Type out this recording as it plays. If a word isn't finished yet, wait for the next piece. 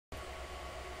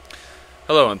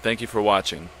Hello and thank you for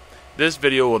watching. This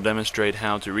video will demonstrate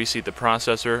how to reseat the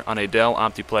processor on a Dell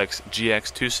Optiplex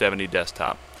GX270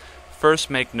 desktop. First,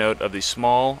 make note of the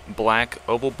small black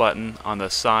oval button on the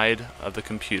side of the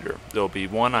computer. There will be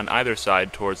one on either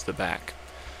side towards the back.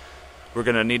 We're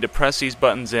going to need to press these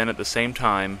buttons in at the same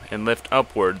time and lift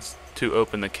upwards to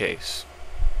open the case.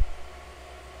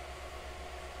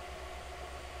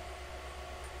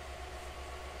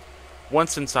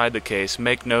 Once inside the case,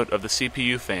 make note of the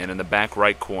CPU fan in the back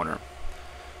right corner.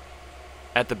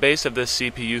 At the base of this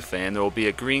CPU fan there will be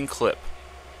a green clip.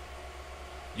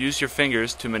 Use your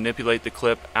fingers to manipulate the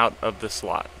clip out of the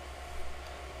slot.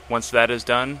 Once that is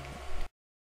done,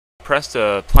 press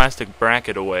the plastic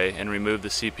bracket away and remove the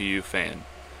CPU fan.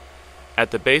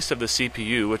 At the base of the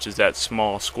CPU, which is that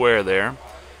small square there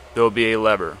will be a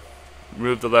lever.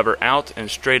 Move the lever out and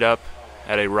straight up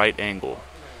at a right angle.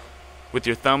 With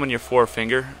your thumb and your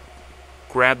forefinger,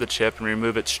 grab the chip and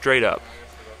remove it straight up.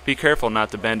 Be careful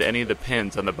not to bend any of the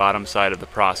pins on the bottom side of the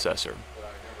processor.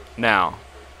 Now,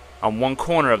 on one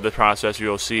corner of the processor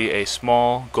you'll see a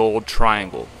small gold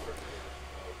triangle.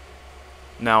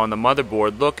 Now on the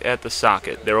motherboard, look at the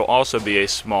socket. There will also be a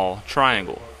small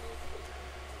triangle.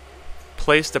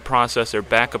 Place the processor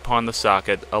back upon the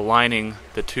socket, aligning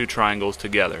the two triangles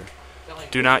together.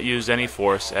 Do not use any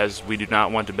force, as we do not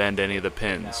want to bend any of the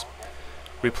pins.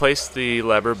 Replace the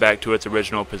lever back to its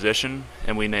original position,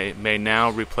 and we may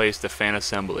now replace the fan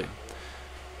assembly.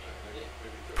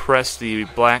 Press the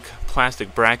black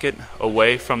plastic bracket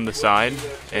away from the side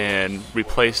and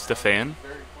replace the fan.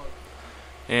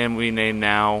 And we may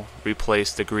now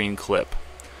replace the green clip.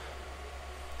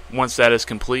 Once that is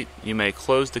complete, you may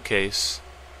close the case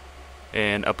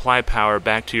and apply power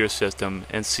back to your system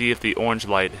and see if the orange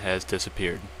light has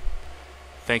disappeared.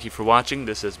 Thank you for watching.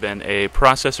 This has been a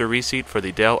processor reseat for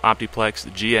the Dell Optiplex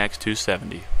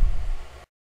GX270.